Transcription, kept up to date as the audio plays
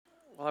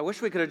Well, I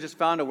wish we could have just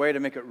found a way to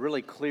make it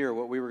really clear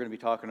what we were going to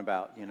be talking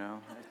about, you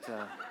know.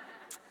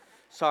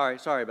 Sorry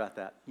about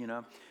that, you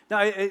know.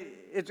 Now,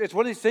 it's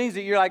one of these things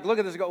that you're like, look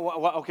at this and go,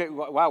 okay,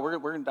 wow,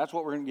 that's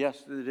what we're going to,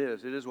 yes,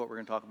 it is what we're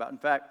going to talk about. In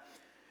fact,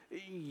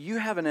 you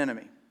have an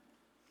enemy.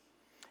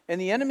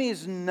 And the enemy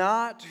is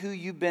not who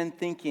you've been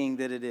thinking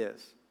that it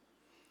is.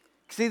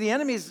 See, the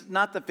enemy is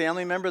not the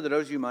family member that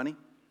owes you money.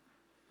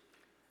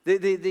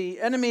 The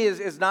enemy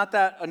is not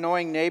that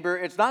annoying neighbor.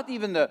 It's not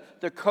even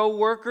the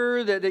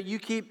co-worker that you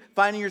keep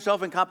finding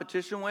yourself in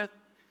competition with.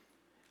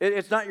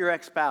 It's not your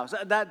ex-spouse.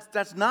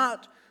 That's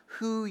not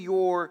who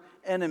your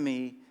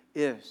enemy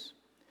is.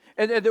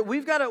 And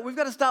we've got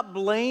to stop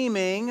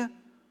blaming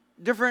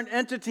different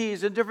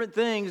entities and different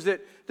things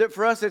that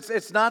for us,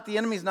 it's not, the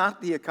enemy's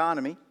not the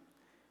economy.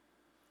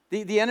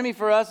 The enemy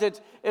for us,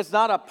 it's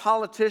not a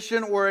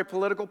politician or a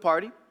political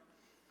party.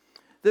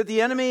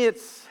 The enemy,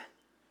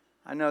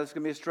 I know this is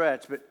going to be a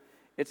stretch, but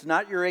it's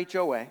not your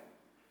HOA.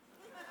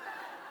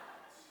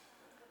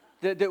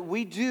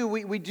 We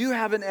do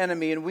have an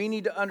enemy, and we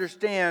need to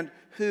understand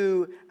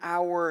who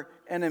our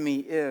enemy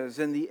is.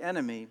 And the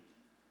enemy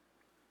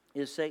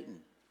is Satan,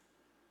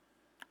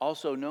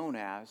 also known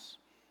as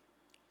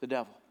the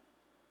devil.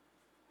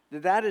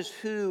 That is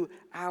who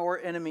our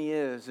enemy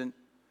is. And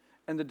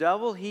the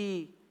devil,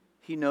 he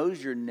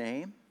knows your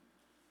name.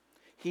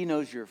 He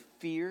knows your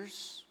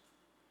fears.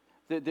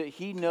 That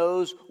he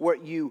knows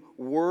what you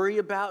worry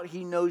about.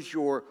 He knows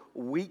your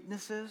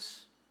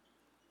weaknesses.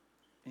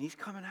 And he's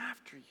coming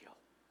after you.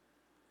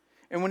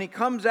 And when he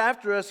comes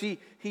after us, he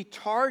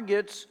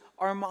targets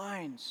our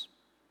minds.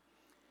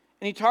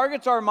 And he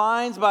targets our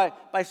minds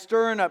by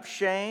stirring up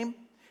shame.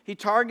 He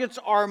targets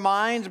our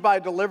minds by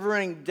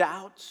delivering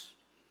doubts.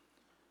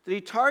 That he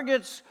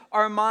targets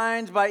our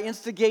minds by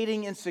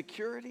instigating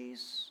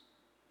insecurities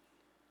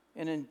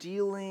and in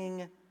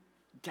dealing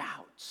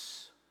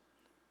doubts.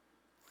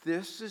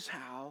 This is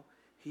how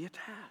he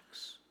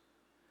attacks.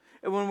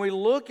 And when we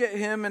look at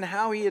him and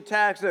how he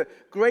attacks, the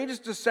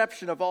greatest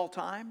deception of all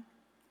time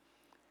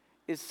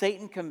is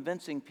Satan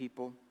convincing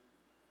people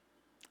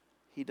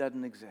he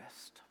doesn't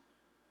exist.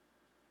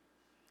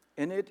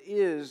 And it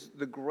is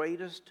the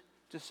greatest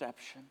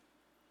deception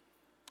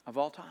of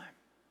all time.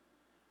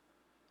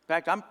 In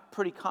fact, I'm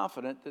pretty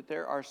confident that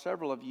there are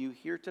several of you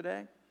here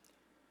today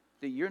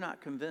that you're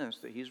not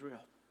convinced that he's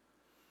real.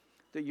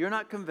 That you're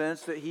not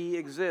convinced that he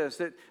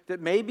exists.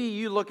 That maybe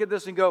you look at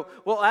this and go,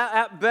 well,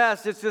 at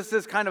best, it's just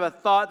this kind of a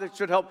thought that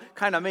should help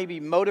kind of maybe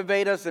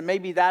motivate us, and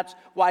maybe that's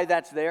why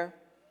that's there.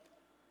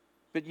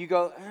 But you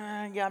go,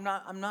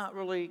 yeah, I'm not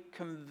really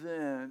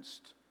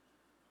convinced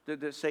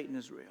that Satan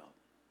is real.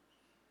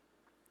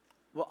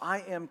 Well, I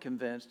am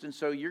convinced, and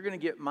so you're going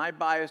to get my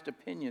biased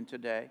opinion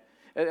today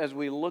as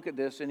we look at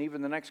this, and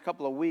even the next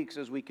couple of weeks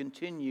as we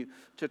continue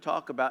to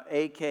talk about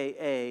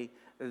AKA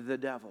the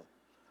devil.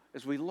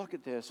 As we look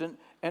at this, and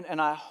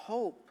I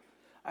hope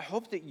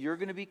that you're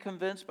going to be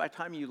convinced by the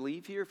time you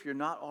leave here, if you're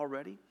not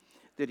already,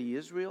 that he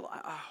is real.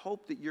 I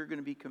hope that you're going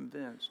to be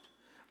convinced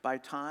by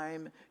the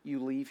time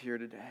you leave here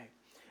today.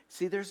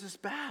 See, there's this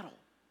battle.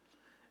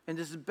 And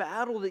this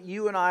battle that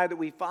you and I, that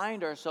we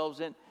find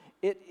ourselves in,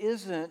 it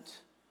isn't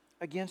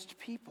against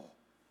people.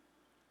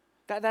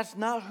 That's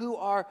not who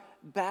our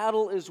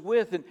battle is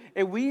with.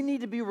 And we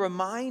need to be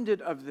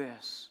reminded of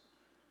this.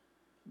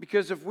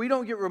 Because if we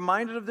don't get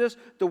reminded of this,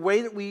 the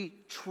way that we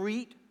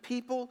treat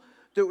people,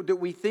 that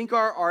we think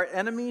are our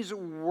enemies,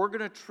 we're going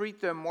to treat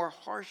them more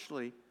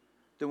harshly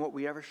than what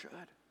we ever should.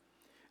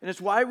 And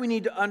it's why we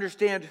need to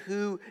understand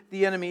who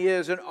the enemy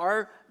is. And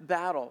our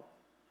battle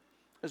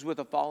is with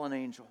a fallen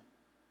angel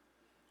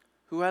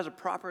who has a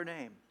proper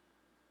name,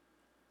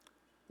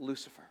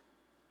 Lucifer.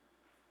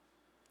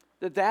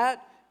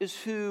 That is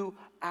who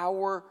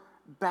our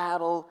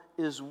battle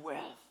is with.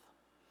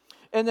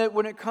 And that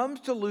when it comes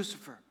to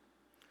Lucifer,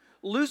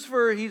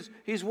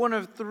 he's one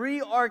of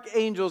three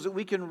archangels that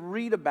we can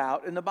read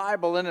about in the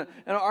Bible. And an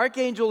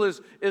archangel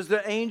is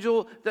the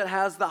angel that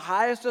has the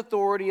highest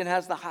authority and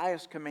has the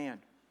highest command.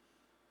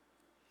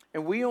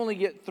 And we only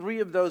get three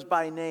of those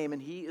by name,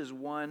 and he is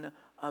one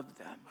of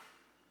them.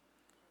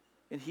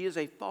 And he is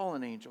a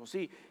fallen angel.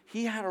 See,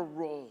 he had a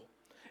role.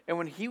 And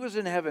when he was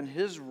in heaven,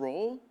 his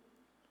role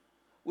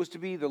was to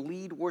be the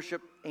lead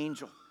worship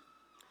angel.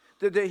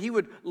 That he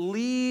would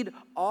lead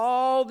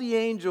all the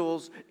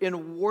angels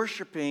in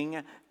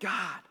worshiping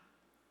God.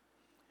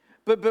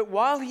 But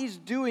while he's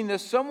doing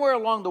this, somewhere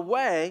along the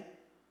way,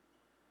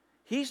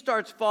 he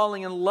starts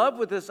falling in love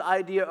with this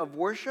idea of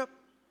worship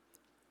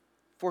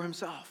for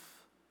himself.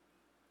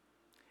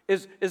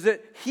 Is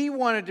that he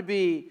wanted to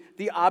be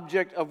the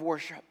object of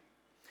worship.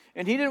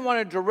 And he didn't want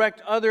to direct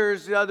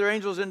the other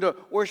angels into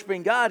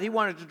worshiping God. He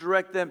wanted to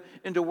direct them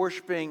into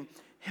worshiping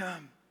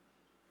him.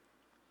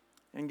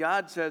 And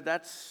God said,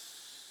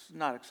 that's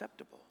not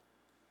acceptable.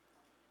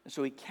 And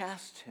so he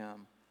cast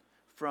him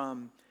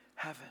from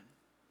heaven.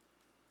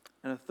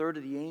 And a third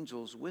of the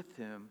angels with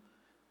him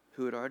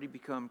who had already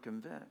become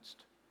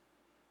convinced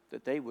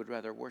that they would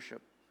rather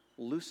worship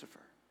Lucifer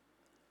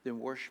than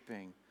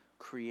worshiping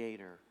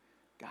Creator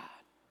God.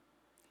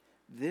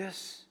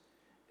 This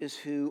is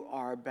who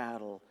our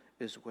battle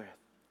is with.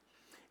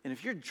 And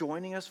if you're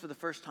joining us for the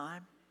first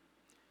time,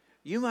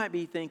 you might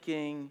be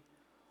thinking,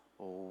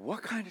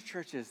 what kind of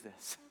church is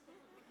this?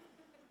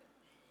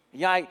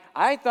 Yeah,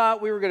 I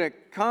thought we were going to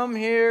come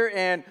here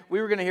and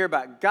we were going to hear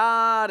about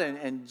God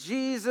and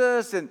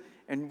Jesus, and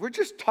we're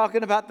just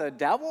talking about the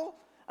devil?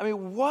 I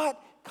mean,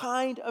 what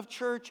kind of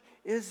church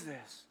is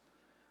this?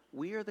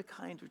 We are the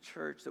kind of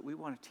church that we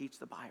want to teach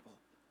the Bible.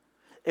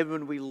 And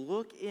when we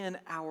look in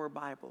our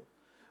Bible,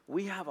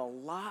 we have a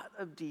lot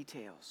of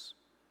details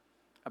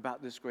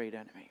about this great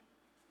enemy.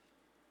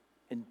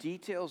 And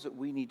details that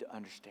we need to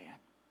understand.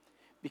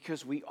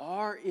 Because we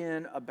are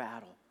in a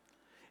battle.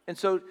 And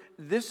so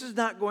this is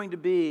not going to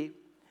be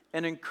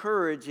an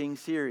encouraging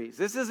series.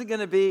 This isn't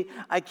going to be,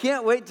 I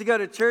can't wait to go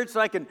to church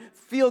so I can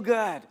feel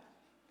good.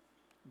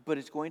 But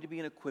it's going to be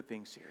an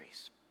equipping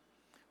series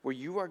where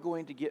you are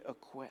going to get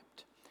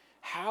equipped.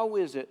 How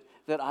is it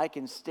that I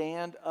can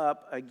stand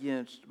up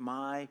against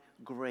my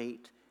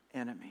great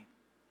enemy?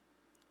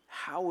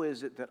 How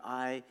is it that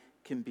I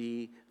can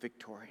be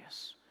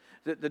victorious?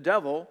 The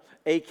devil,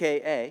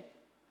 a.k.a.,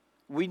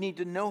 we need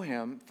to know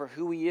him for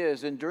who he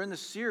is. And during the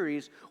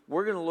series,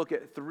 we're going to look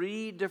at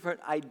 3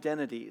 different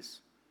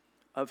identities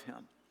of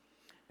him.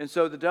 And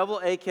so the devil,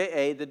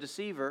 a.k.a. the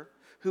deceiver,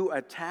 who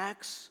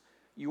attacks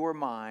your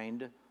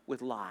mind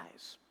with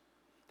lies.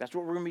 That's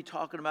what we're going to be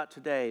talking about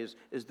today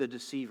is the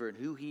deceiver and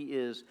who he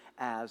is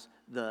as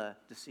the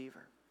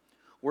deceiver.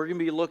 We're going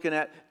to be looking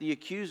at the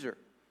accuser,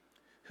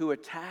 who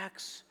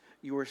attacks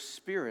your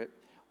spirit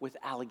with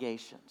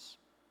allegations.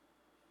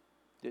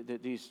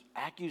 These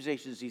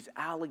accusations, these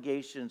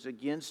allegations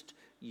against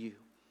you.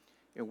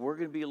 And we're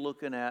going to be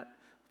looking at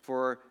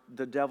for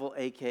the devil,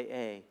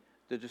 a.k.a.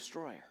 the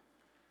destroyer.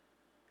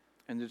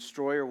 And the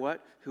destroyer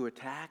what? Who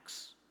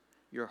attacks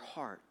your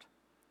heart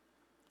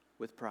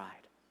with pride.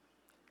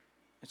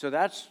 And so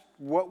that's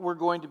what we're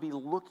going to be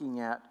looking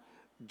at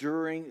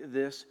during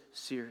this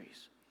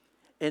series.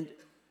 And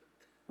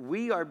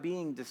we are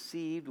being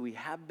deceived. We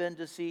have been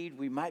deceived.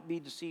 We might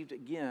be deceived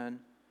again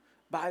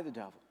by the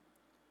devil.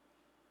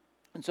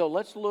 And so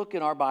let's look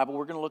in our Bible.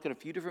 We're going to look at a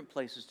few different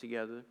places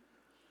together.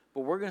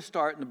 But we're going to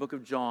start in the book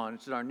of John.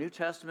 It's in our New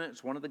Testament.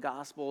 It's one of the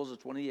Gospels.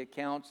 It's one of the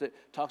accounts that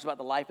talks about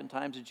the life and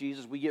times of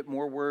Jesus. We get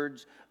more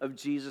words of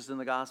Jesus in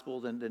the Gospel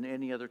than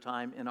any other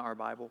time in our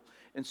Bible.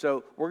 And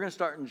so we're going to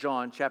start in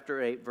John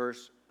chapter 8,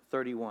 verse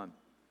 31.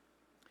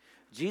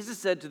 Jesus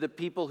said to the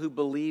people who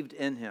believed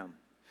in him,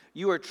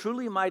 "You are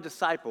truly my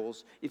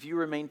disciples if you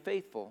remain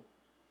faithful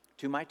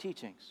to my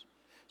teachings."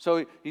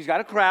 So he's got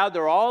a crowd.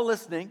 They're all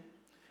listening.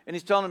 And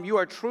he's telling them, you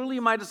are truly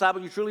my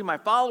disciples, you're truly my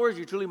followers,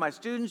 you're truly my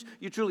students,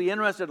 you're truly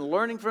interested in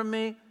learning from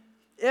me.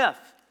 And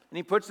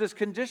he puts this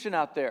condition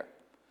out there.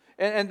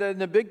 And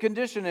the big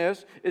condition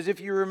is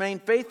if you remain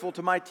faithful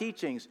to my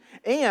teachings.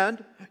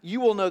 And you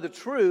will know the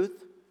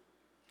truth,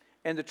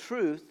 and the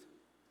truth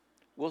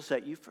will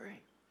set you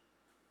free.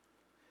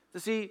 To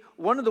see,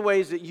 one of the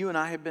ways that you and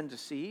I have been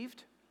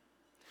deceived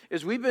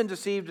is we've been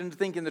deceived into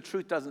thinking the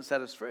truth doesn't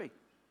set us free.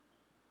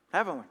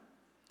 Haven't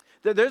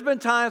we? There's been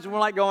times when we're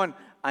like going,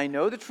 I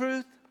know the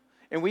truth,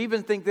 and we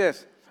even think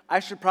this, I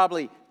should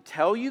probably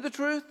tell you the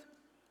truth,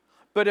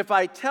 but if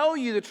I tell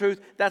you the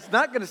truth, that's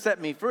not going to set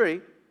me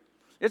free.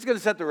 It's going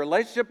to set the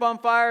relationship on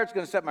fire. It's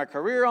going to set my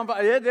career on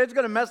fire. It's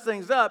going to mess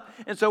things up.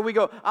 And so we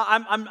go,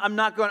 I'm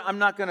not going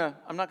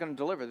to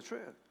deliver the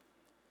truth.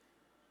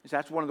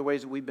 That's one of the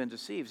ways that we've been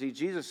deceived. See,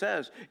 Jesus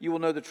says, you will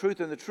know the truth,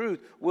 and the truth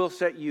will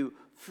set you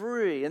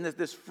free. And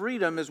this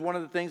freedom is one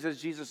of the things,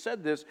 as Jesus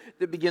said this,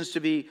 that begins to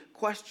be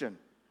questioned.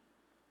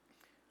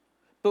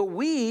 But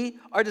we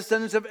are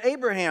descendants of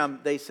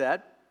Abraham, they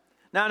said.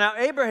 Now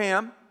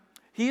Abraham,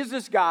 he is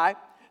this guy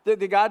that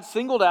God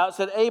singled out,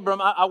 said, Abram,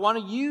 I want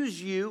to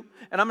use you,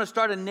 and I'm going to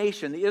start a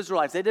nation, the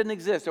Israelites. They didn't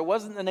exist. There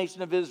wasn't the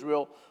nation of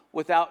Israel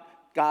without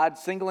God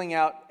singling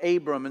out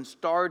Abram and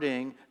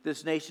starting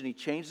this nation. He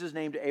changed his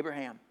name to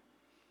Abraham.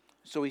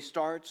 So he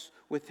starts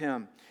with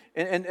him.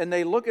 And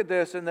they look at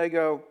this and they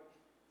go,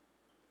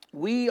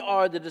 we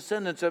are the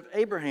descendants of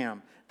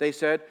Abraham. They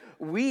said,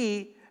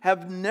 we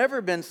have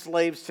never been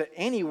slaves to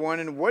anyone,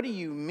 and what do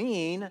you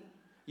mean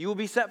you will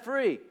be set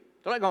free?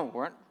 They're like going,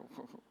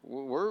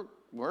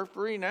 we're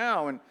free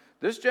now, and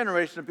this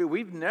generation of people,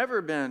 we've never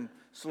been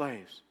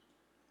slaves.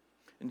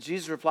 And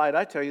Jesus replied,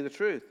 I tell you the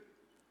truth.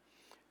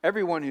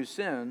 Everyone who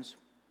sins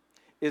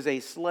is a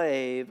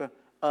slave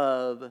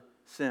of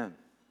sin.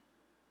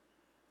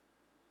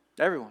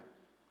 Everyone.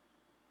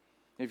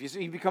 If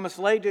you become a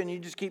slave to it and you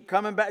just keep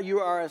coming back,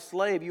 you are a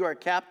slave. You are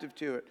captive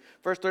to it.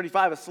 Verse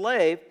 35, a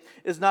slave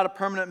is not a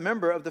permanent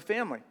member of the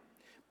family,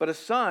 but a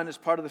son is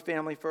part of the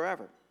family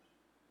forever.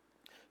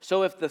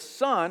 So if the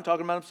Son,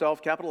 talking about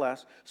himself, capital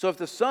S, so if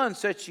the Son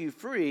sets you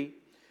free,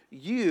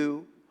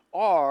 you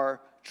are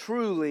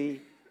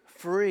truly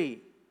free.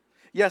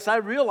 Yes, I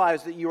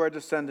realize that you are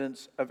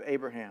descendants of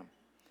Abraham,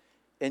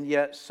 and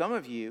yet some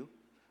of you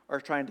are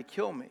trying to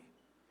kill me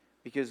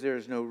because there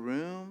is no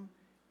room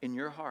in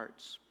your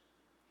hearts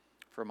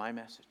for my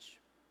message.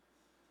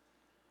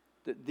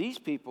 That these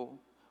people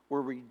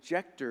were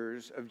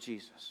rejectors of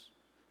Jesus.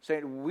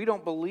 saying, we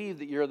don't believe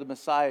that you're the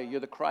Messiah, you're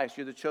the Christ,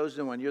 you're the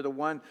chosen one, you're the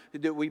one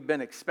that we've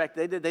been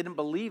expecting. They didn't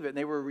believe it, and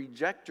they were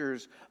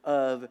rejectors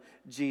of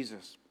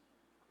Jesus.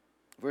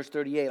 Verse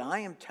 38, I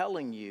am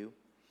telling you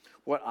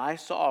what I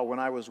saw when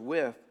I was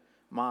with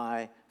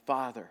my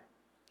Father,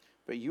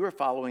 but you are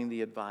following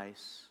the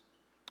advice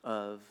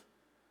of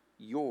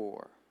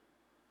your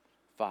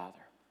father.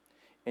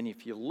 And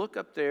if you look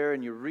up there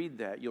and you read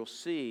that, you'll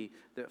see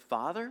that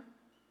Father,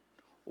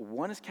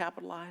 one is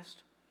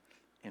capitalized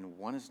and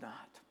one is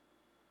not.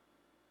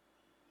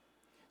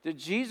 That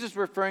Jesus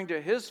referring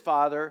to his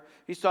Father,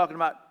 he's talking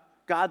about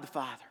God the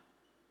Father.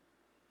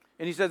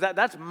 And he says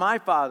that's my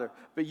Father,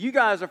 but you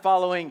guys are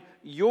following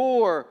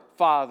your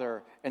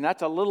father, and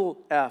that's a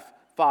little f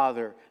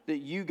Father that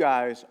you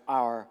guys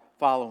are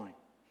following.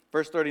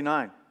 Verse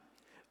 39,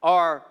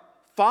 our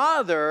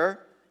Father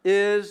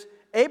is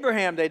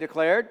Abraham, they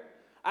declared.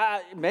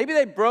 Maybe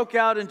they broke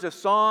out into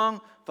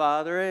song.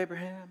 Father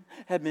Abraham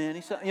had many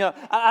sons.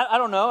 I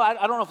don't know. I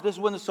don't know if this is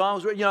when the song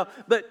was written,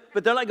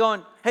 but they're like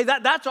going, hey,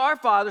 that's our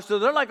father. So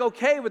they're like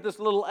okay with this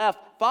little f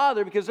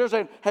father because they're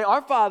saying, hey,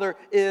 our father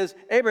is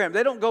Abraham.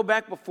 They don't go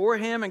back before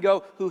him and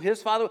go who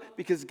his father was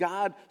because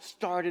God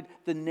started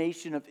the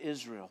nation of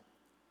Israel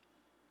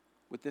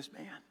with this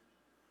man.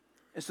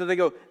 And so they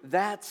go,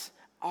 that's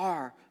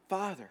our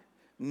father.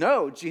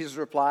 No, Jesus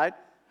replied,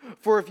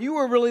 for if you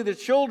were really the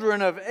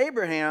children of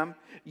Abraham,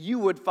 you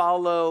would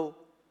follow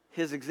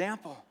his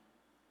example.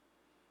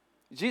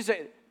 Jesus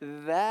said,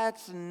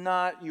 that's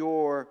not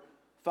your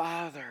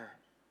father.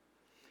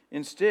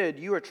 Instead,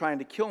 you are trying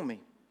to kill me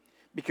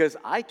because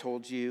I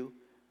told you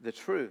the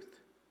truth,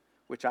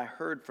 which I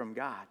heard from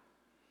God.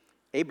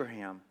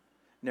 Abraham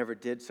never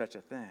did such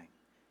a thing.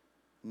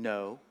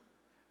 No,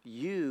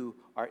 you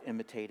are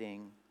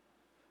imitating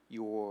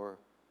your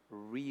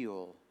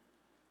real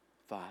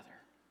father.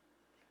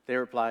 They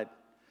replied,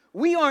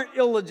 we aren't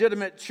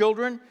illegitimate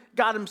children.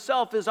 God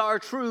himself is our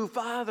true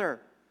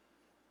father.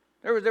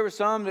 There were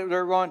some that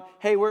were going,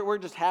 hey, we're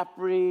just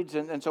half-breeds,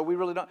 and so we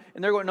really don't.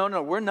 And they're going,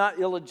 no, we're not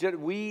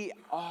illegitimate. We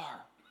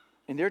are.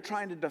 And they're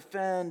trying to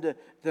defend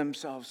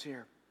themselves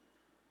here.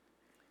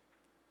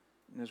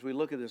 And as we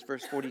look at this,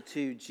 verse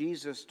 42,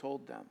 Jesus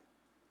told them,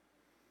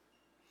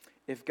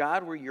 if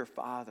God were your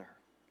father,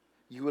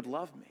 you would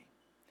love me.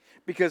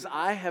 Because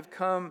I have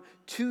come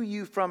to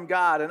you from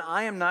God, and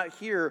I am not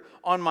here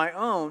on my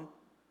own,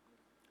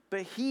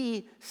 but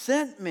he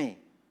sent me.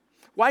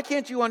 Why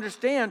can't you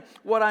understand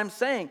what I'm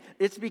saying?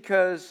 It's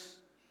because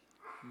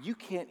you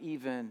can't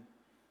even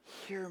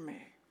hear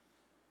me.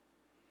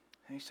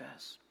 And he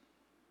says,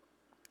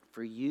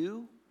 for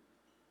you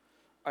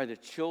are the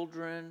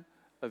children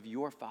of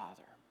your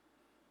father,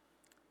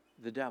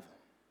 the devil.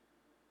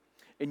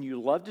 And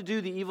you love to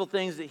do the evil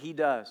things that he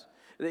does.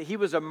 That he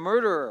was a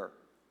murderer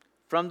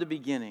from the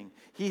beginning.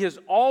 He has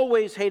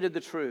always hated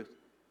the truth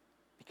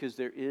because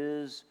there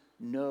is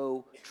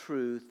no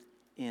truth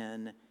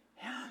in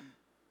him.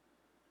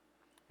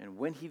 And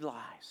when he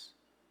lies,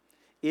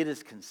 it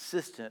is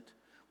consistent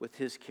with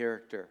his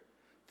character,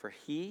 for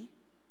he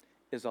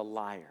is a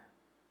liar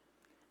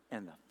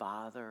and the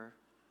father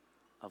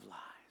of lies.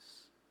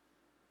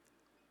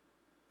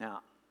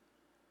 Now,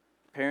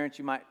 parents,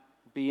 you might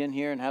be in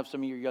here and have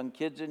some of your young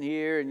kids in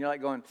here, and you're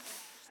like going,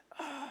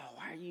 oh,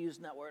 why are you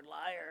using that word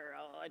liar?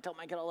 Oh, I tell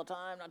my kid all the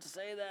time not to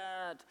say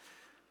that.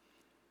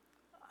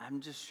 I'm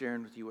just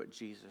sharing with you what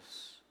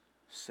Jesus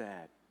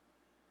said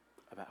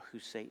about who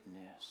Satan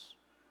is.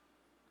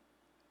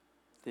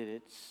 That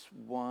it's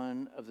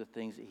one of the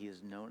things that he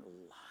is known,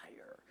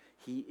 liar.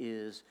 He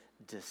is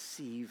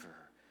deceiver,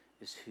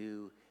 is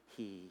who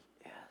he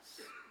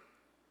is.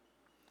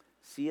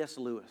 C.S.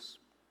 Lewis,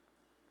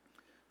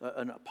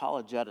 an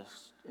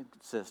apologetist,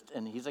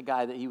 and he's a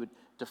guy that he would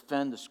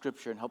defend the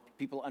Scripture and help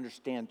people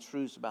understand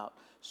truths about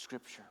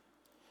Scripture.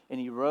 And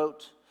he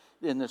wrote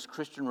in this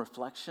Christian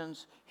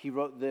Reflections, he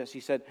wrote this. He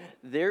said,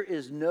 there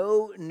is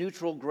no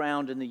neutral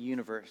ground in the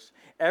universe.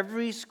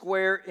 Every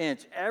square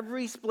inch,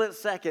 every split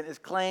second is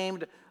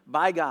claimed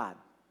by God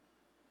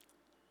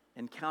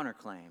and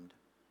counterclaimed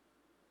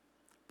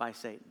by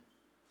Satan.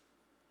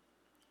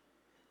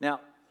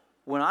 Now,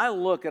 when I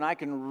look and I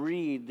can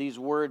read these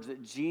words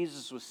that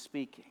Jesus was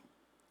speaking,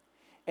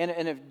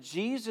 and if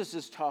Jesus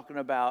is talking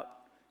about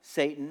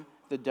Satan,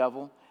 the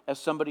devil, as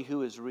somebody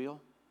who is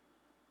real,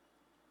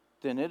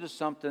 then it is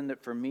something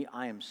that for me,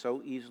 I am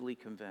so easily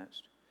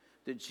convinced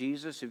that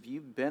Jesus, if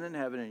you've been in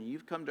heaven and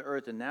you've come to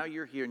earth and now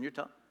you're here and you're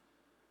telling,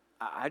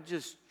 I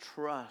just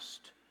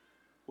trust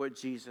what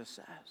Jesus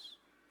says.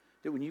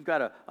 That when you've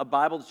got a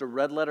Bible that's a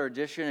red letter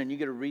edition and you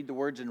get to read the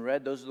words in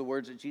red, those are the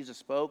words that Jesus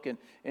spoke. And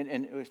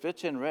if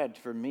it's in red,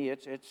 for me,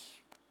 it's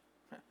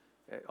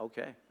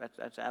okay.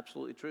 That's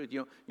absolutely truth.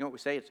 You know what we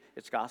say?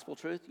 It's gospel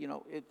truth.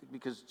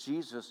 Because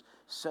Jesus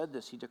said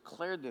this, he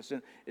declared this,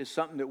 and it's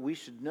something that we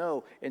should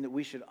know and that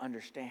we should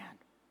understand.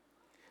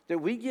 That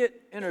we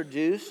get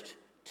introduced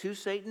to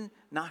Satan,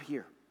 not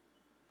here.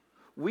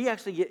 We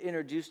actually get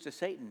introduced to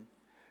Satan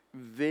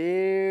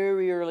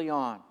very early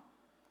on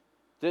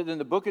In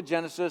the book of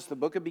Genesis, the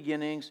book of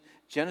beginnings,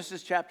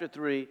 Genesis chapter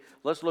 3,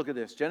 let's look at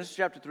this. Genesis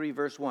chapter 3,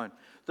 verse 1.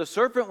 The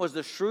serpent was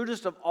the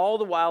shrewdest of all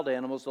the wild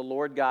animals the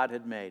Lord God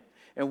had made.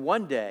 And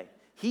one day,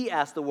 he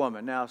asked the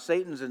woman, now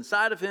Satan's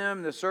inside of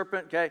him, the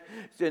serpent, okay?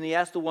 And he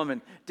asked the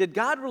woman, did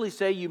God really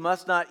say you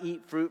must not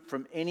eat fruit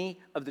from any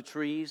of the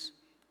trees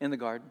in the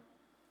garden?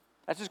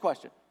 That's his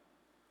question.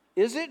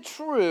 Is it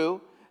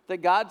true that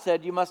God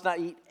said you must not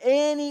eat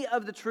any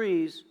of the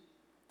trees,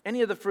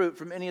 any of the fruit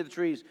from any of the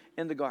trees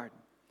in the garden?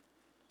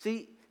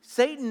 See,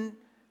 Satan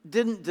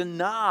didn't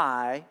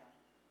deny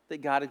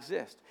that God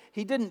exists.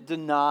 He didn't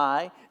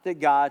deny that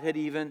God had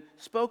even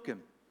spoken.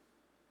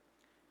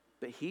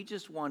 But he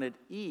just wanted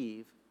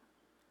Eve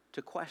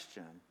to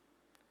question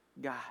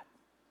God.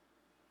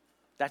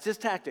 That's his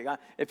tactic.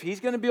 If he's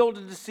going to be able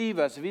to deceive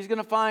us, if he's going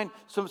to find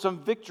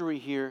some victory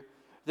here,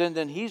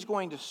 then he's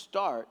going to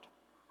start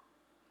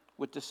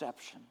with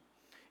deception.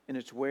 And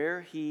it's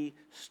where he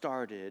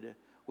started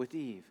with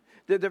Eve.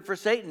 That for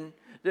Satan,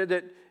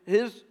 that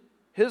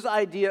his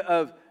idea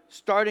of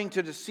starting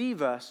to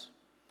deceive us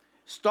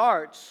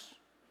starts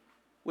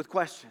with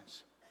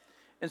questions.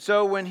 And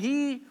so when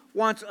he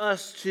wants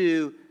us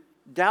to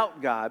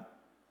doubt God,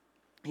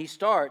 he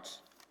starts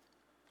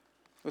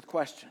with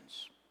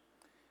questions.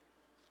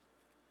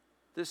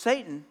 That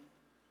Satan,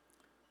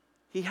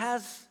 he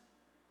has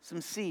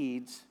some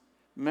seeds.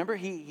 Remember,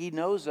 he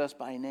knows us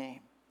by name.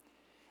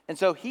 And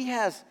so he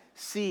has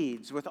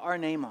seeds with our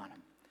name on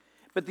them.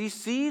 But these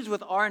seeds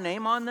with our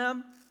name on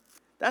them,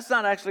 that's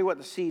not actually what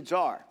the seeds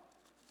are.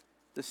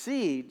 The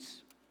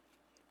seeds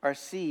are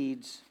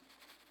seeds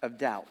of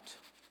doubt.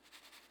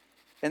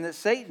 And that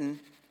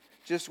Satan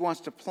just wants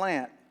to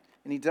plant,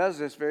 and he does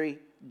this very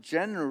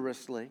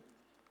generously,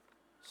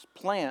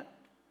 plant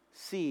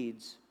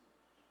seeds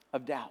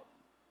of doubt.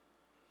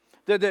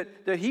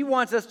 That he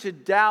wants us to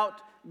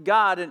doubt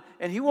God,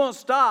 and he won't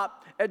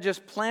stop at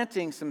just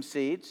planting some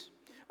seeds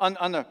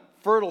on the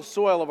fertile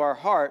soil of our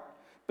heart,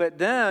 but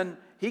then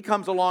he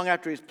comes along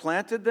after he's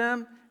planted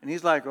them, and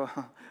he's like,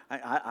 well,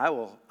 I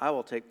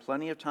will take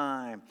plenty of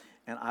time,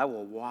 and I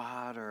will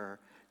water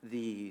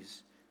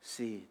these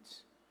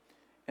seeds.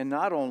 And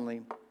not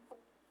only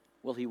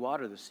will he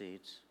water the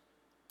seeds,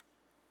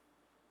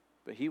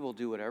 but he will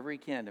do whatever he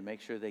can to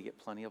make sure they get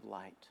plenty of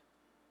light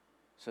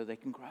so they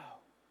can grow.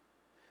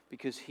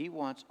 Because he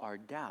wants our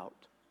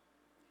doubt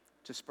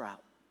to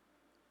sprout.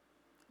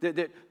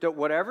 That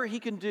whatever he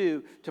can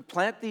do to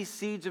plant these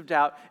seeds of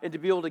doubt and to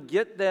be able to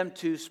get them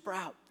to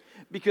sprout.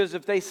 Because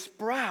if they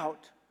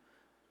sprout,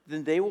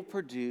 then they will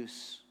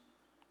produce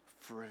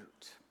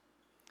fruit.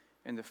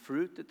 And the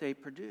fruit that they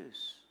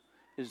produce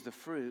is the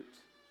fruit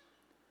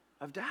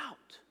of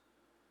doubt.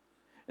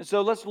 And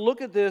so let's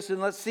look at this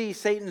and let's see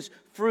Satan's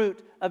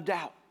fruit of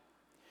doubt.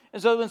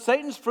 And so in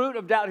Satan's fruit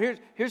of doubt,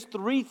 here's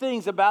three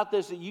things about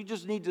this that you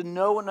just need to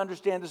know and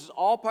understand. This is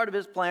all part of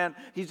his plan.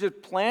 He's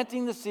just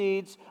planting the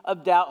seeds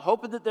of doubt,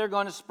 hoping that they're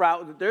going to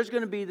sprout, that there's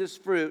going to be this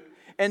fruit,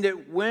 and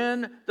that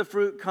when the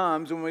fruit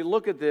comes, when we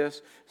look at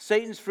this,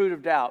 Satan's fruit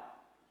of doubt,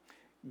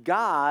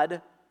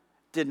 God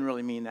didn't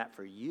really mean that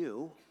for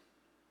you.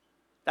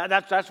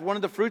 That's one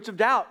of the fruits of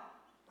doubt.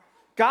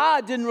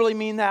 God didn't really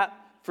mean that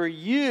for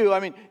you. I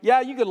mean, yeah,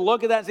 you could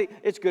look at that and say,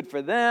 it's good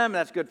for them,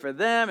 that's good for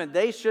them, and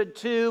they should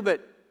too,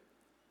 but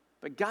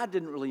God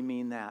didn't really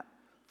mean that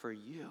for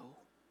you.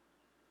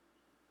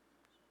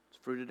 It's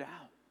fruit of doubt.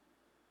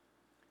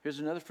 Here's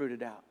another fruit of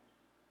doubt.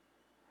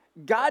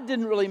 God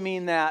didn't really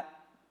mean that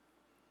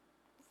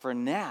for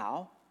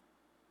now.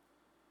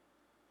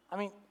 I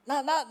mean,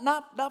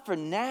 not for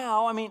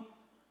now. I mean,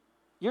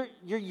 you're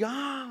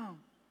young.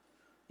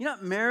 You're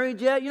not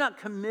married yet. You're not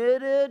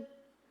committed.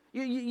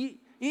 You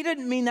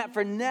didn't mean that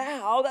for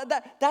now.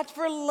 That's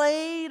for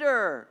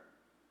later.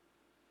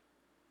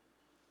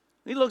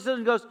 He looks at it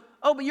and goes,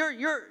 oh, but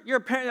you're a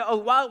parent. Oh,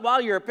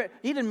 while you're a parent.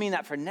 He didn't mean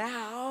that for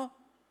now.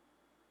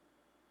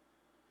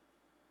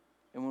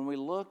 And when we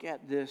look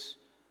at this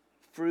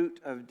fruit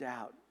of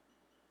doubt,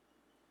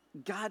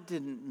 God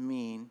didn't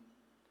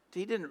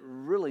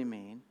really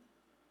mean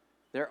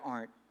there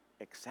aren't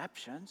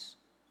exceptions.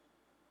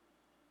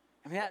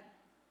 I mean, that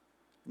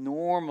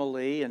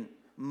normally and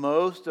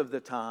most of the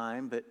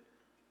time, but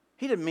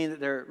he didn't mean that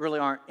there really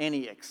aren't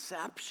any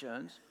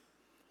exceptions.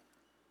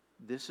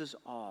 This is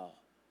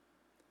all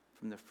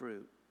from the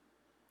fruit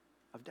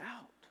of doubt.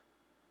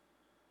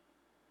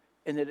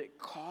 And that it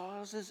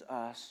causes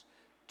us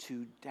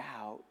to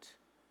doubt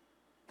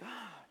God.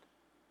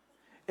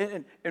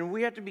 And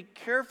we have to be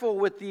careful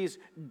with these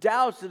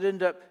doubts that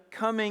end up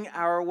coming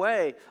our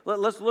way.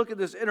 Let's look at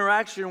this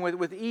interaction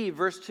with Eve,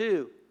 verse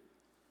 2.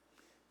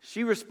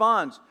 She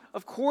responds,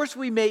 of course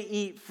we may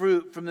eat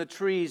fruit from the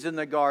trees in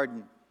the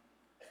garden.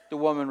 The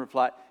woman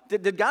replied.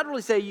 Did God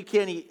really say you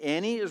can't eat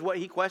any, is what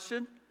he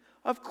questioned?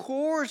 Of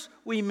course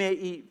we may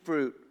eat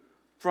fruit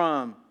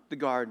from the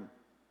garden.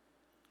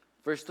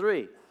 Verse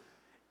 3.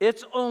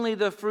 It's only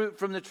the fruit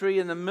from the tree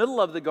in the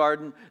middle of the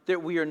garden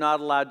that we are not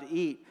allowed to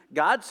eat.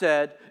 God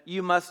said,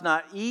 you must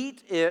not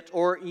eat it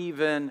or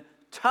even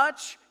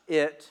touch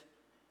it.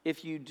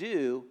 If you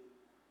do,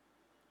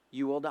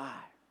 you will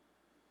die.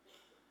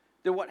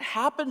 that what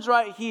happens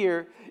right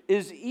here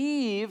is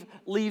Eve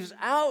leaves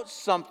out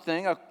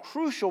something, a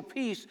crucial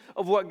piece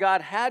of what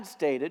God had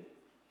stated,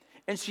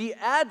 and she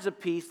adds a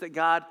piece that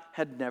God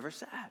had never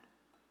said.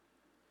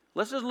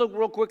 Let's just look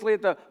real quickly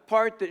at the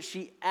part that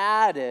she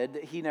added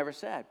that he never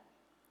said.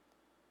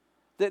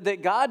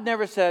 That God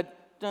never said,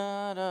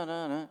 da, da,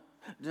 da, da,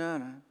 da,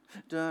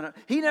 da, da.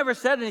 He never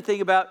said anything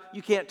about,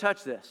 you can't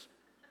touch this.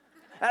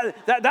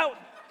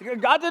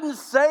 God didn't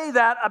say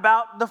that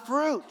about the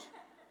fruit.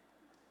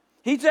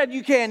 He said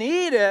you can't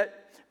eat it,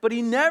 but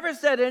he never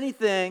said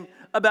anything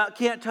about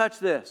can't touch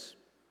this.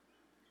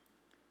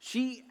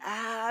 She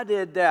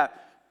added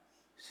that.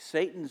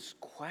 Satan's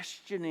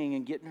questioning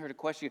and getting her to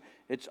question.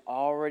 It's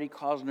already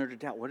causing her to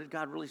doubt. What did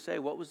God really say?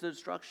 What was the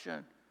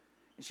instruction?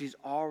 And she's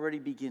already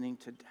beginning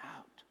to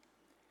doubt.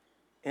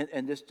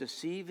 And this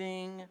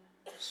deceiving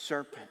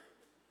serpent,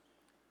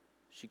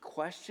 she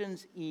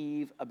questions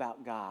Eve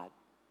about God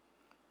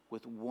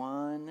with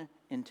one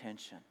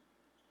intention: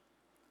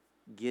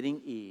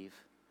 getting Eve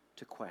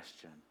to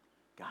question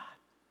God.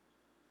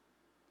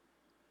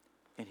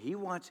 And he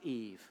wants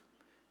Eve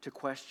to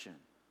question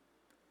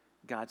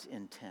God's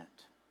intent.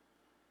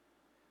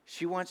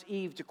 She wants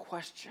Eve to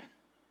question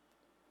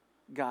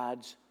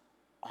God's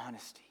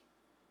honesty.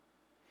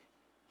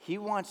 He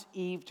wants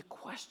Eve to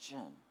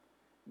question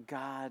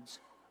God's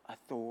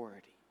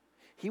authority.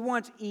 He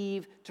wants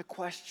Eve to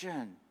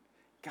question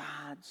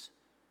God's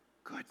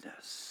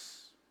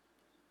goodness.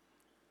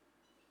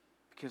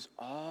 Because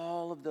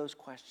all of those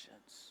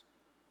questions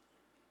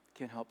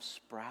can help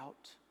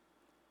sprout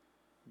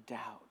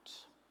doubt,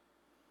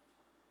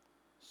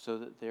 so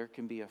that there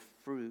can be a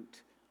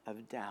fruit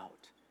of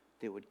doubt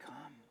that would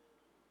come.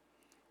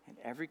 And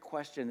every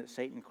question that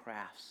Satan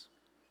crafts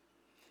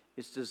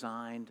is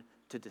designed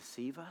to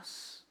deceive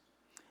us.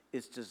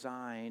 It's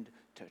designed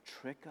to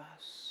trick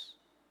us.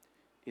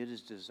 It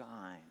is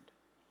designed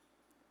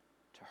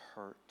to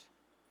hurt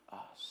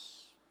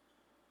us.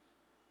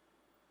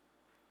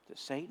 That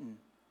Satan,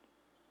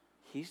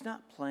 he's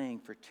not playing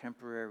for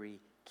temporary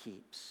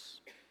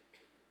keeps.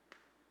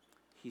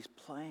 He's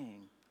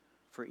playing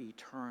for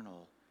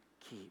eternal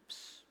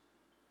keeps.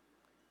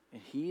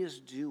 And he is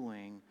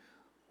doing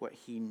what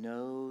he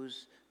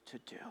knows to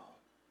do.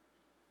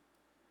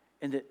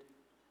 And that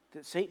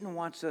Satan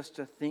wants us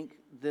to think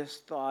this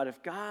thought: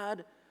 if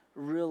God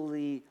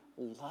really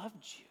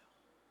loved you,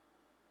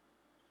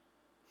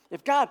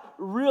 if God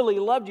really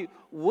loved you,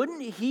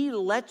 wouldn't he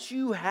let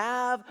you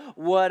have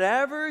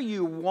whatever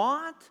you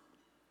want?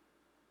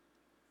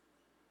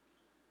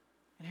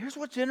 And here's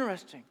what's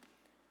interesting.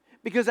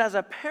 Because as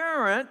a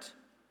parent,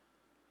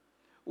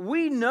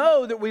 we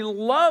know that we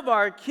love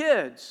our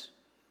kids.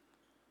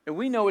 And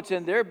we know it's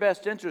in their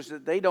best interest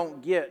that they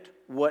don't get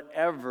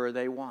whatever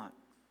they want.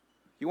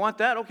 You want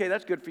that? Okay,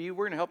 that's good for you.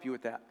 We're going to help you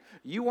with that.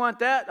 You want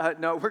that?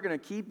 No, we're going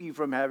to keep you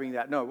from having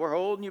that. No, we're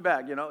holding you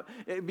back,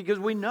 because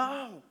we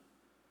know.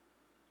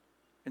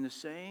 And the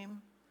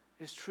same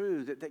is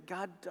true, that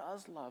God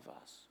does love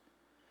us.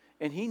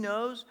 And he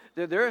knows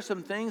that there are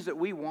some things that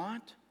we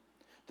want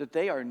that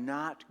they are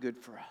not good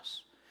for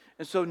us.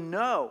 And so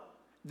no,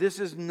 this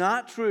is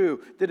not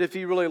true that if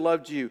he really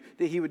loved you,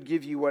 that he would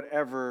give you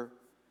whatever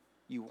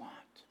you want.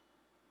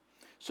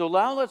 So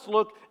now let's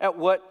look at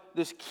what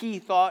this key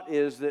thought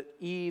is that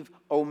Eve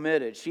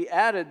omitted. She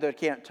added the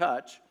can't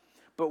touch,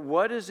 but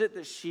what is it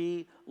that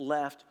she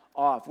left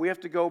off? We have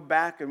to go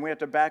back and we have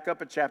to back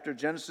up a chapter,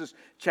 Genesis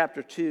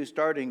chapter 2,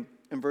 starting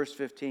in verse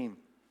 15.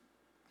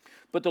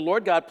 But the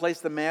Lord God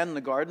placed the man in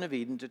the Garden of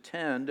Eden to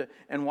tend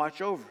and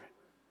watch over it.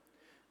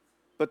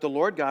 But the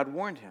Lord God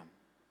warned him,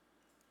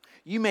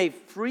 you may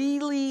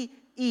freely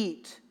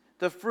eat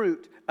the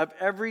fruit of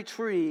every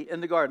tree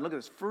in the garden. Look at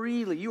this.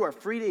 Freely. You are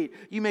free to eat.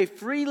 You may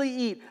freely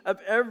eat of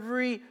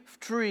every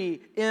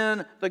tree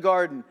in the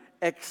garden,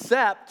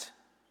 except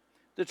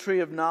the tree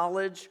of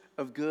knowledge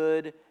of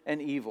good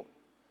and evil.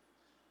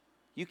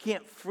 You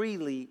can't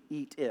freely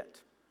eat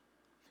it.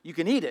 You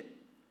can eat it.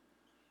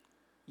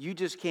 You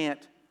just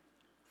can't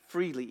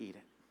freely eat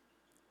it,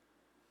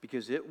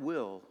 because it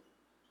will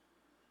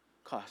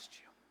cost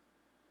you.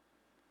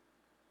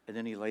 And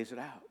then he lays it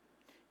out.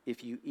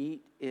 If you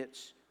eat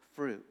its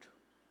fruit,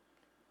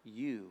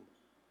 you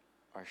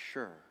are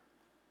sure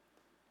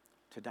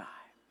to die.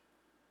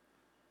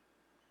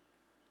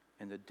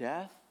 And the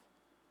death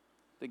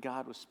that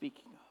God was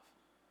speaking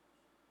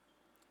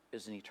of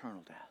is an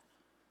eternal death.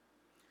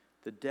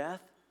 The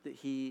death that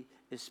he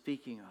is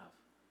speaking of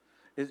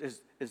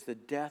is the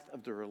death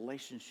of the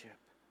relationship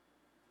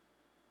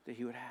that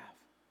he would have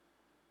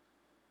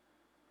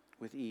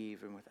with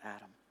Eve and with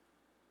Adam.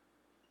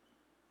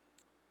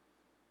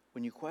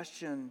 When you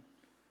question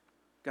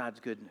God's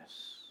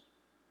goodness,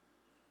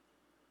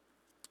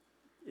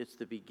 it's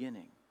the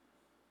beginning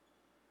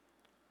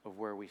of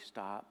where we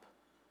stop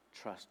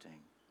trusting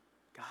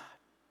God.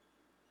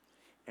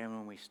 And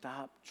when we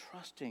stop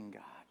trusting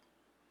God,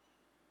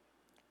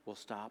 we'll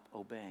stop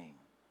obeying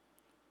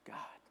God.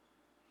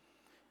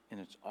 And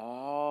it's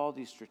all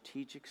these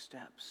strategic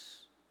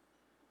steps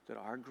that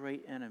our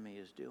great enemy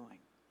is doing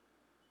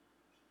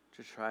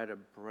to try to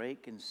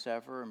break and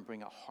sever and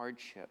bring a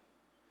hardship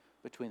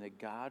between the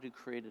God who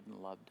created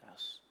and loved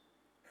us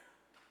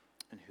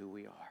and who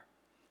we are.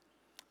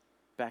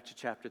 Back to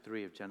chapter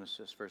 3 of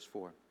Genesis, verse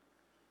 4.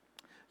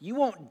 "You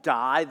won't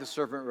die," the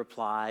serpent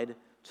replied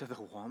to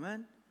the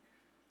woman.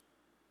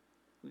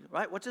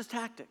 Right? What's his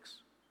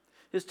tactics?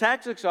 His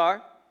tactics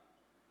are,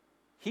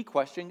 he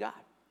questioned God.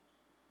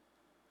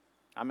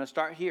 I'm going to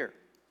start here.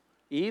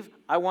 Eve,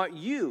 I want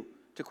you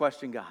to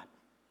question God.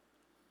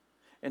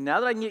 And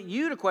now that I can get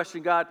you to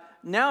question God,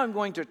 now I'm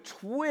going to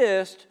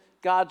twist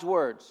God's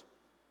words.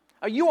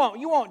 You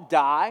won't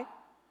die.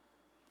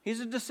 He's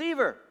a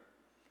deceiver.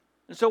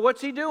 And so what's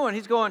he doing?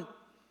 He's going,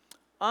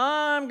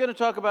 I'm going to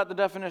talk about the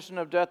definition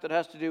of death that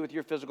has to do with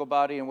your physical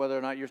body and whether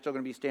or not you're still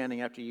going to be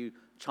standing after you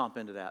chomp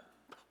into that.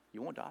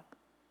 You won't die.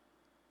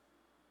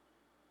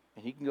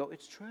 And he can go,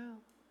 it's true.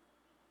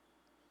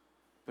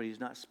 But he's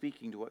not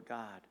speaking to what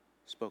God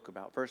spoke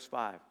about. Verse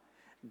 5.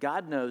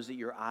 God knows that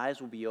your eyes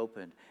will be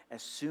opened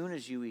as soon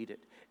as you eat it,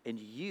 and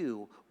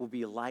you will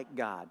be like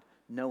God,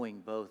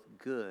 knowing both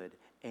good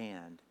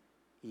and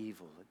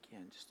evil.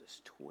 Again, just this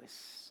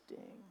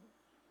twisting.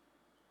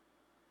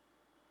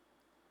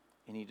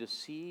 And he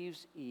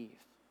deceives Eve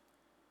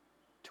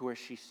to where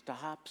she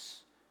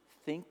stops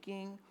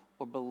thinking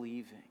or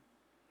believing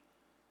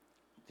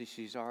that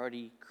she's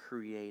already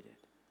created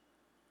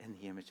in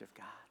the image of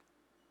God.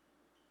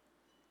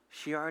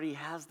 She already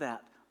has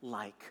that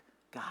like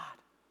God.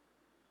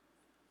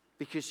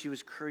 Because she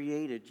was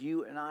created,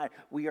 you and I,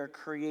 we are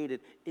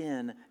created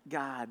in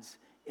God's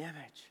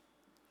image.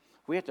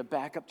 We have to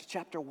back up to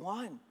chapter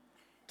 1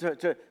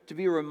 to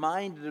be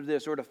reminded of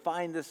this or to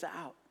find this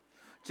out.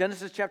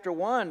 Genesis chapter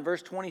 1,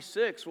 verse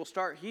 26, we'll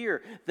start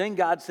here. Then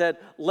God said,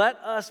 let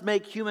us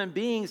make human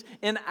beings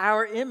in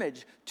our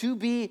image to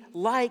be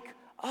like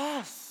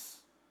us.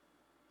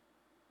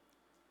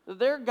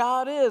 There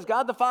God is,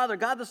 God the Father,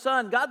 God the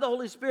Son, God the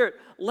Holy Spirit.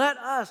 Let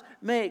us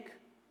make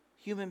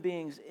human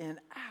beings in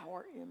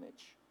our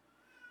image,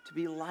 to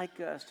be like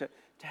us, to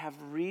have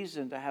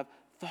reason, to have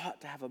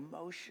thought, to have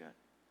emotion.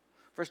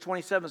 Verse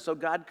 27, so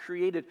God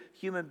created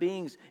human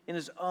beings in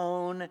his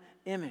own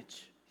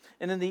image.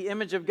 And in the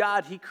image of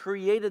God, he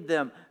created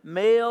them,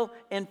 male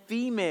and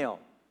female.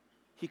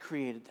 He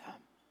created them.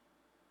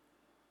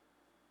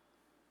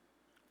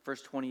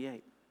 Verse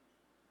 28,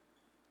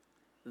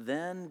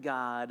 then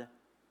God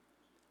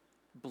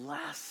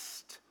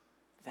blessed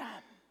them.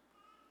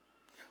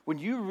 When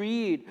you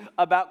read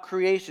about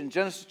creation,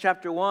 Genesis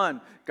chapter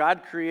 1,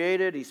 God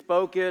created, he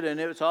spoke it, and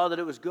it saw that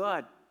it was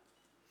good.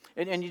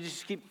 And you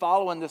just keep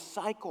following this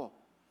cycle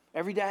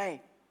every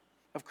day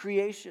of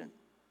creation.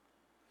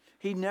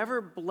 He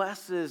never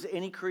blesses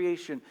any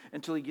creation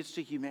until he gets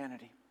to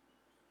humanity.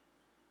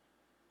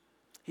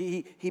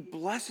 He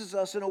blesses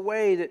us in a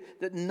way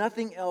that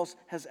nothing else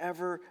has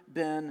ever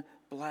been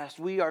blessed.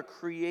 We are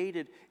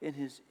created in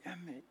his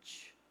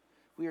image.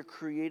 We are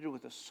created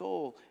with a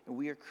soul, and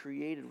we are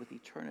created with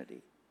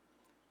eternity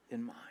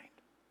in mind.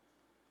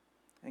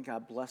 And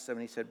God blessed them,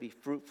 and he said, be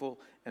fruitful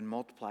and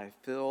multiply,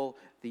 fill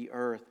the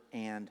earth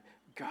and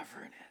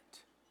govern it.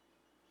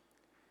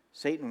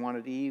 Satan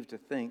wanted Eve to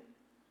think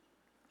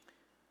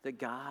that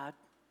God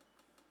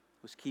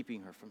was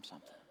keeping her from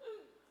something.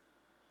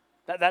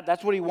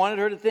 That's what he wanted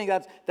her to think.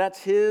 That's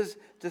his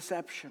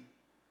deception.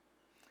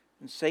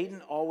 And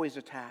Satan always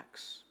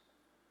attacks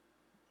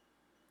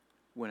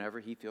whenever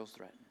he feels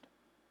threatened.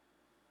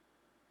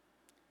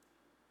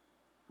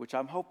 Which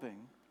I'm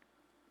hoping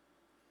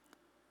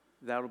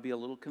that'll be a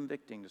little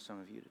convicting to some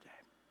of you today.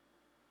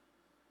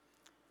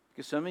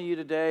 Because some of you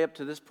today, up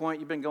to this point,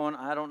 you've been going,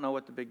 I don't know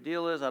what the big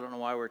deal is. I don't know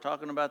why we're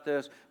talking about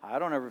this. I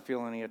don't ever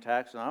feel any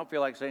attacks, and I don't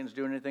feel like Satan's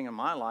doing anything in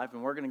my life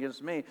and working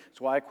against me. That's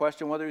why I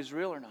question whether he's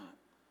real or not.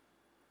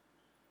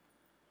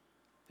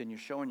 Then you're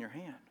showing your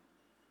hand.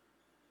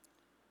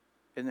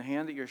 And the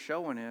hand that you're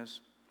showing is,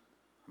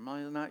 I'm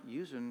really not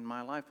using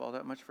my life all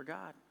that much for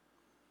God.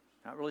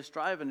 Not really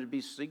striving to be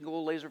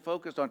single, laser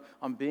focused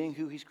on being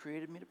who he's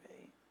created me to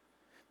be.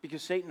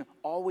 Because Satan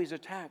always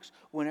attacks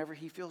whenever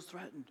he feels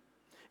threatened.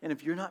 And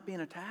if you're not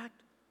being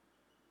attacked,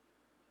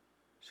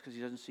 it's because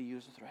he doesn't see you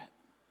as a threat.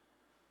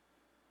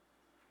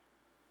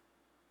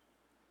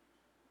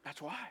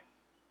 That's why.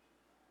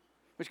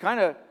 Which kind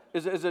of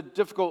is a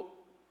difficult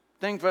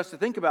thing for us to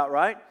think about,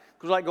 right?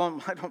 Because like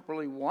going, I don't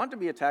really want to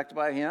be attacked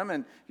by him,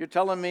 and you're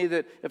telling me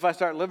that if I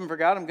start living for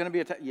God, I'm going to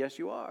be attacked. Yes,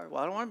 you are.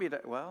 Well, I don't want to be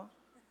attacked. Well,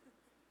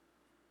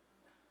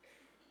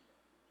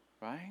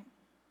 right?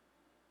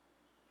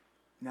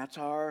 And that's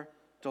our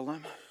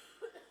dilemma.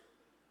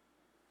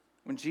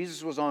 When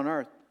Jesus was on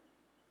earth,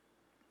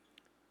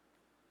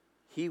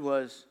 he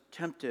was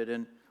tempted,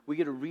 and we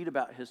get to read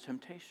about his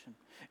temptation.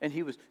 And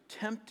he was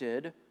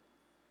tempted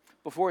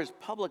before his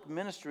public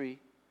ministry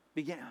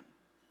began.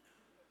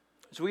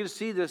 So we get to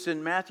see this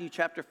in Matthew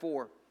chapter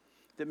 4,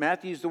 that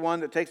Matthew's the one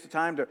that takes the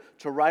time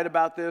to write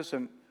about this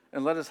and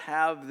let us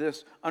have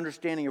this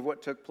understanding of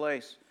what took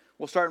place.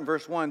 We'll start in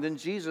verse 1. Then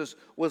Jesus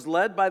was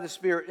led by the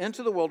Spirit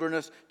into the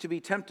wilderness to be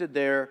tempted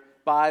there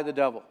by the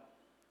devil.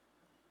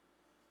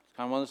 It's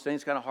Kind of one of those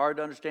things kind of hard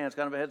to understand. It's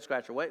kind of a head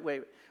scratcher.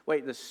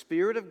 Wait. The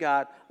Spirit of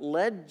God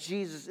led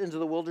Jesus into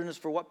the wilderness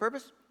for what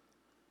purpose?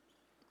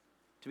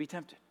 To be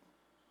tempted.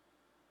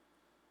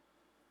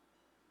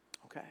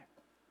 Okay.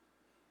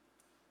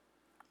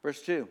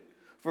 Verse 2.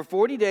 For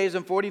 40 days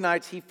and 40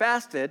 nights he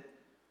fasted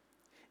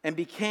and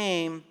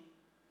became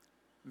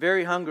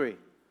very hungry.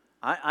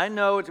 I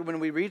know it's, when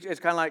we read, it's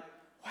kind of like,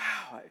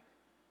 wow,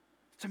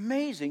 it's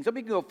amazing. Some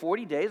people can go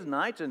 40 days and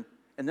nights and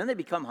then they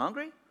become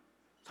hungry.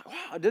 It's like,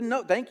 wow, I didn't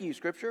know. Thank you,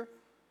 Scripture.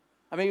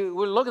 I mean,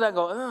 we look at that and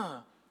go,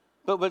 ugh.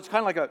 But it's kind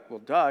of like well,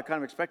 duh, I kind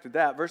of expected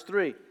that. Verse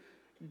 3.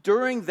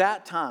 During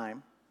that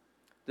time,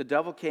 the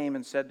devil came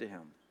and said to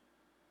him,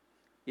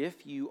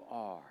 if you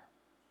are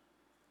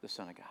the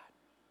Son of God.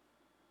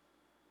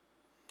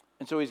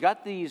 And so he's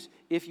got these,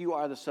 if you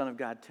are the Son of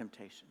God,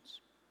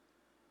 temptations.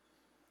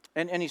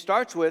 And he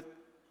starts with,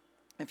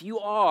 if you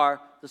are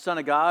the Son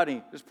of God, and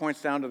he just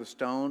points down to the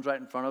stones right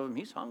in front of him.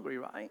 He's hungry,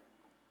 right?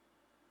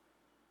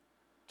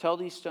 Tell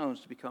these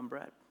stones to become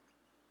bread.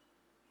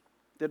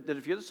 That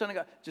if you're the Son of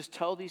God, just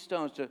tell these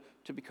stones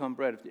to become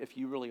bread if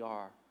you really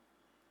are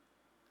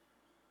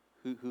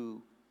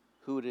who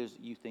it is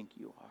that you think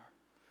you are.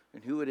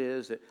 And who it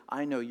is that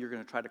I know you're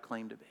going to try to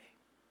claim to be.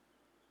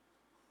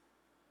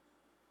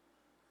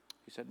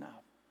 He said, no.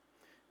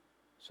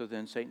 So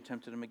then Satan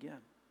tempted him again.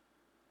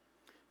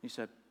 He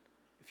said,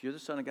 if you're the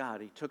Son of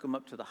God, he took him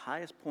up to the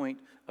highest point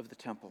of the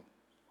temple.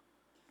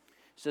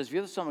 He says, if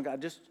you're the Son of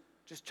God, just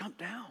jump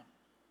down.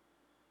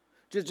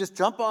 Just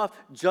jump off,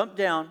 jump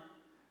down,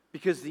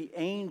 because the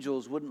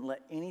angels wouldn't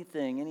let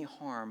anything, any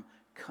harm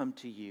come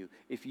to you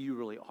if you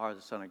really are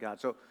the Son of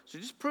God. So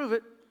just prove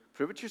it.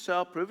 Prove it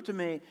yourself, prove it to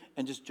me,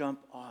 and just jump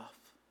off.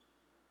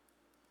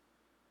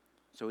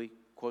 So he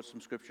quotes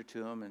some scripture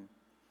to him and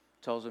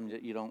tells him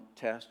that you don't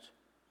test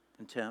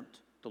and tempt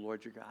the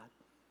Lord your God.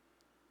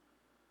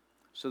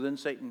 So then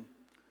Satan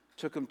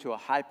took him to a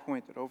high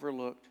point that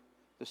overlooked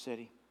the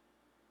city.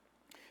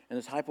 And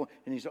this high point,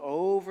 and he's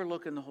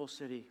overlooking the whole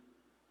city.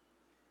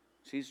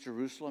 Sees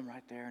Jerusalem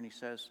right there, and he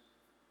says,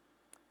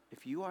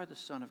 if you are the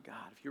Son of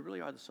God, if you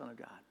really are the Son of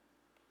God,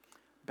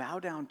 bow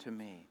down to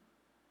me,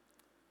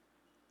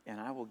 and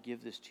I will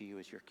give this to you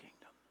as your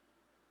kingdom.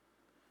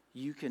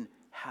 You can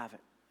have it.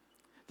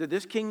 That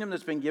this kingdom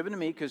that's been given to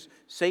me, because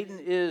Satan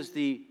is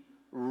the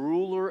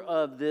ruler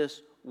of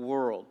this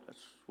world. That's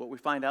what we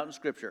find out in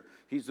Scripture.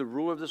 He's the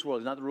ruler of this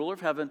world. He's not the ruler of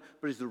heaven,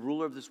 but he's the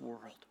ruler of this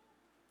world.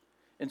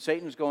 And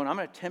Satan's going, I'm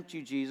going to tempt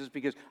you, Jesus,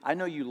 because I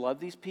know you love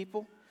these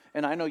people,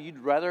 and I know you'd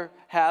rather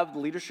have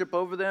leadership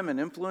over them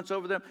and influence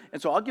over them.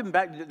 And so I'll give them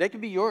back. They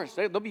can be yours.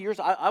 They'll be yours.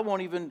 I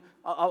won't even,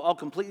 I'll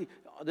completely,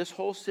 this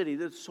whole city,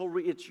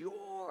 it's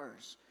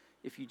yours.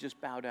 If you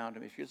just bow down to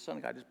me. If you're the Son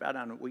of God, just bow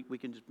down and we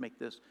can just make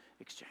this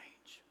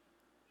exchange.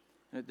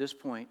 And at this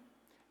point,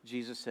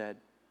 Jesus said,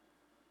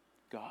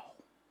 go.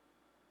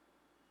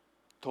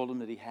 Told him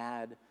that he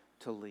had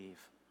to leave.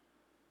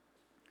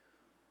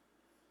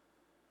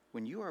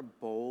 When you are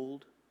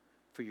bold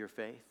for your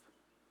faith,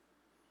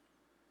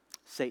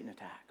 Satan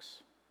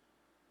attacks.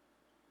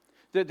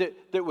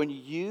 That when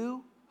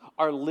you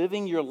are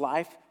living your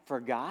life for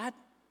God,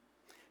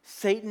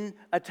 Satan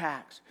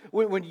attacks.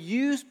 When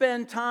you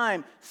spend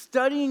time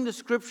studying the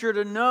Scripture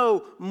to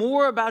know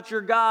more about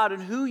your God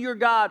and who your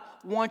God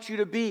wants you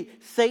to be,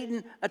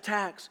 Satan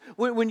attacks.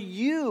 When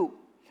you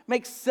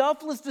make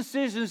selfless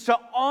decisions to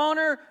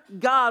honor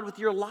God with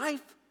your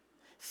life,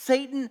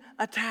 Satan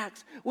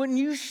attacks. When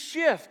you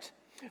shift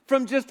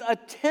from just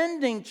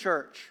attending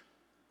church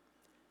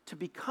to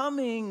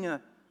becoming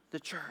the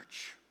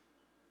church,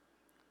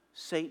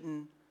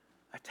 Satan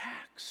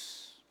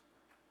attacks.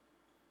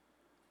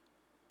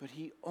 But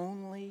he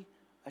only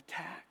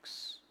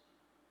attacks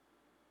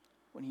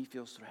when he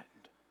feels threatened.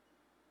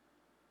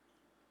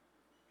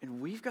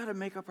 And we've got to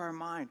make up our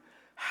mind.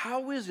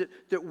 How is it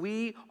that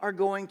we are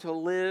going to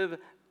live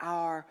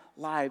our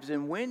lives?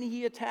 And when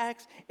he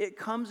attacks, it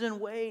comes in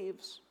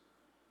waves.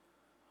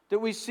 That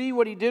we see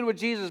what he did with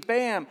Jesus.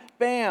 Bam,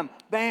 bam,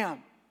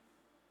 bam.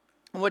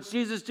 And what's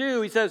Jesus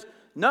do? He says,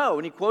 no.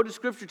 And he quoted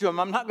scripture to him.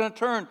 I'm not going to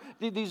turn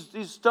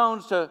these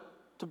stones to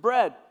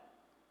bread.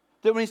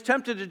 That when he's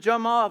tempted to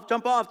jump off,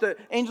 the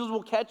angels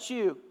will catch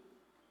you.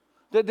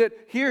 That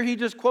here he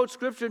just quotes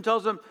scripture and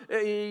tells them,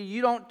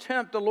 you don't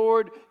tempt the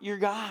Lord your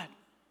God.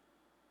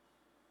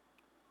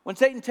 When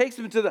Satan takes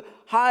him to the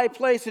high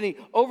place and he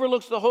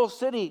overlooks the whole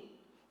city,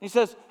 he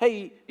says,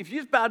 hey, if you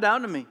just bow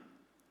down to me,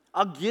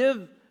 I'll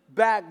give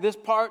back this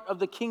part of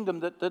the kingdom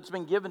that's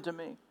been given to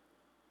me.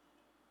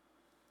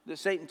 That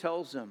Satan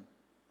tells them.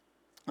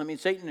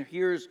 Satan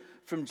hears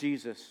from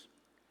Jesus.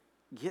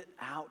 Get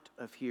out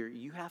of here.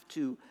 You have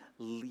to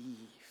leave.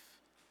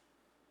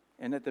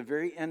 And at the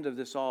very end of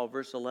this all,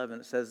 verse 11,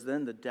 it says,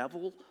 then the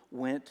devil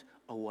went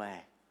away.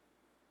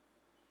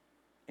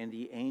 And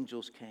the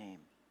angels came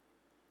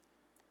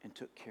and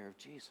took care of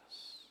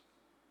Jesus.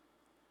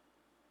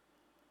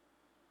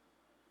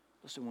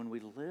 Listen, when we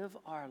live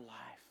our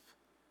life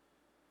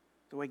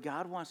the way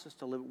God wants us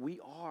to live, we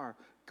are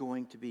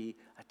going to be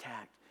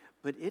attacked.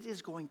 But it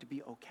is going to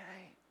be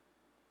okay.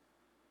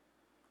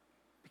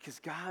 because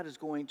God is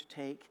going to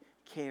take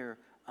care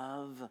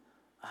of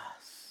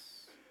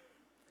us.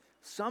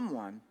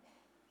 Someone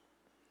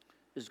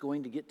is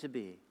going to get to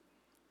be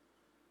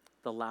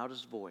the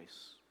loudest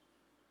voice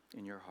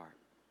in your heart.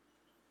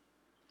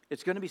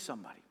 It's going to be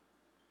somebody.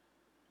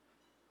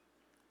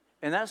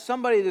 And that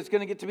somebody that's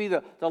going to get to be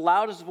the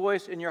loudest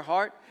voice in your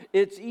heart,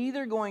 it's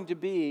either going to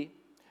be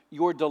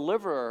your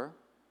deliverer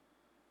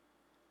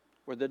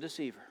or the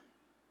deceiver.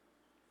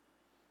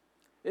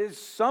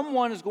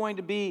 Someone is going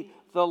to be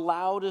the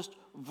loudest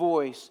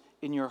voice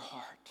in your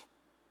heart.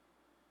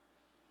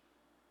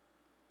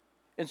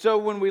 And so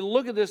when we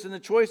look at this in the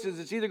choices,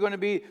 it's either going to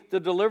be the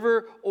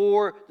deliverer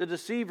or the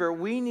deceiver.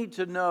 We need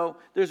to know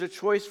there's a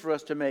choice for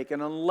us to make.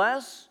 And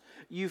unless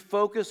you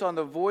focus on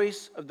the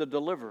voice of the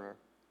deliverer,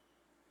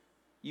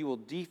 you will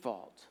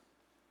default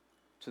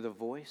to the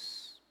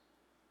voice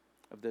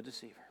of the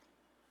deceiver.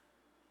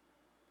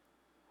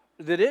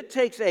 That it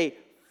takes a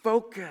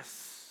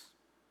focus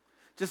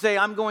to say,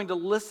 I'm going to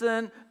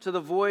listen to the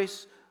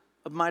voice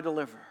of my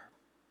deliverer.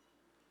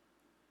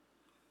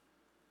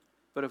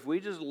 But if we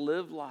just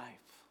live life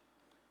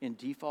in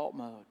default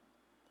mode,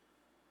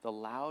 the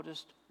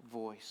loudest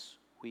voice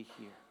we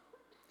hear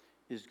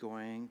is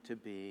going to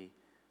be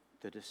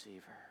the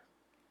deceiver.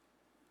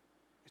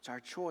 It's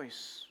our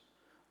choice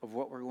of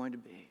what we're going to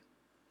be,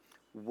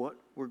 what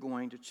we're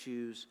going to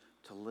choose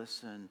to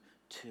listen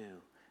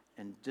to,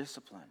 and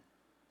discipline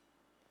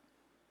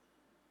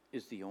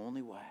is the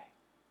only way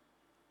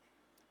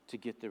to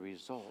get the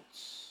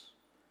results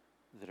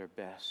that are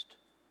best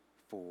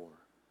for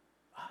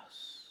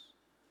us.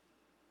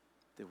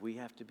 That we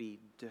have to be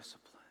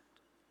disciplined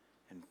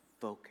and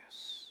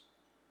focus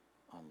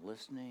on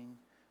listening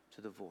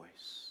to the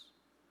voice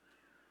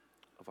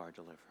of our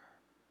deliverer.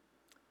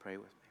 Pray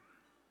with me.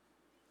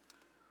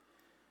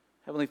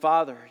 Heavenly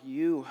Father,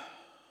 you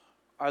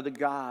are the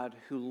God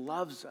who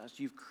loves us.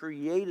 You've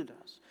created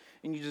us.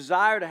 And you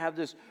desire to have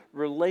this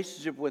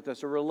relationship with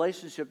us, a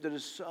relationship that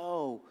is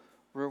so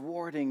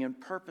rewarding and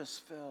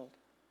purpose-filled.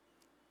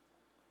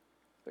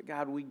 But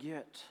God, we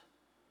get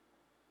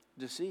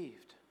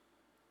deceived.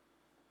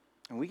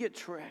 And we get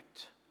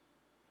tricked.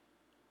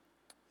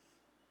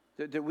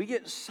 That we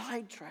get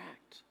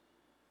sidetracked.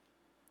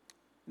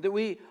 That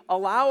we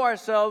allow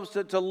ourselves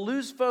to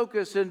lose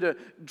focus and to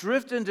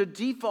drift into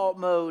default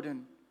mode.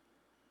 And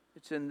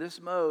it's in this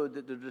mode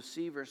that the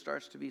deceiver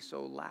starts to be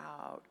so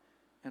loud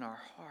in our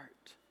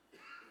heart.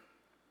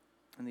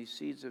 And these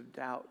seeds of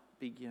doubt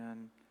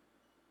begin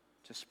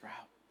to sprout.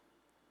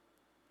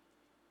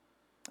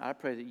 I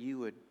pray that you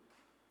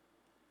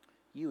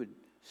would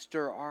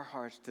stir our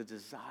hearts to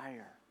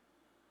desire,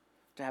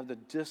 to have the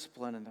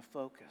discipline and the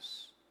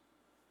focus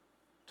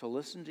to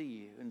listen to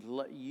you and to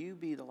let you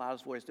be the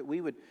loudest voice, that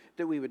we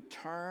would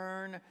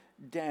turn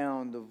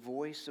down the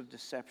voice of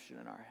deception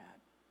in our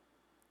head,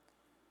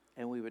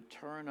 and we would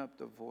turn up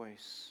the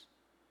voice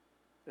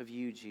of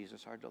you,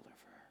 Jesus, our deliverer,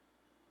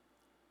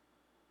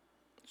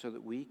 so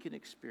that we can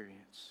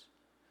experience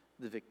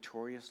the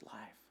victorious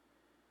life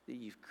that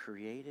you've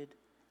created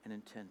and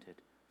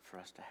intended for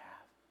us to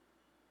have.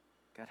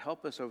 God,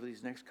 help us over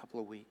these next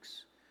couple of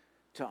weeks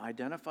to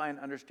identify and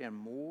understand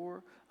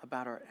more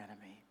about our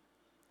enemy,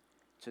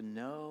 to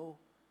know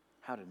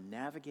how to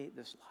navigate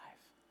this life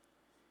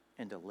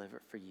and to live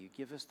it for you.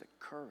 Give us the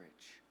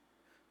courage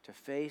to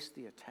face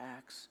the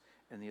attacks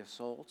and the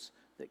assaults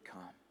that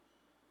come.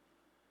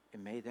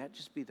 And may that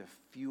just be the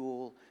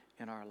fuel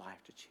in our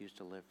life to choose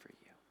to live for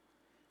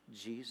you.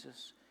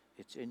 Jesus,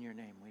 it's in your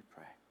name we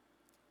pray.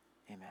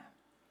 Amen.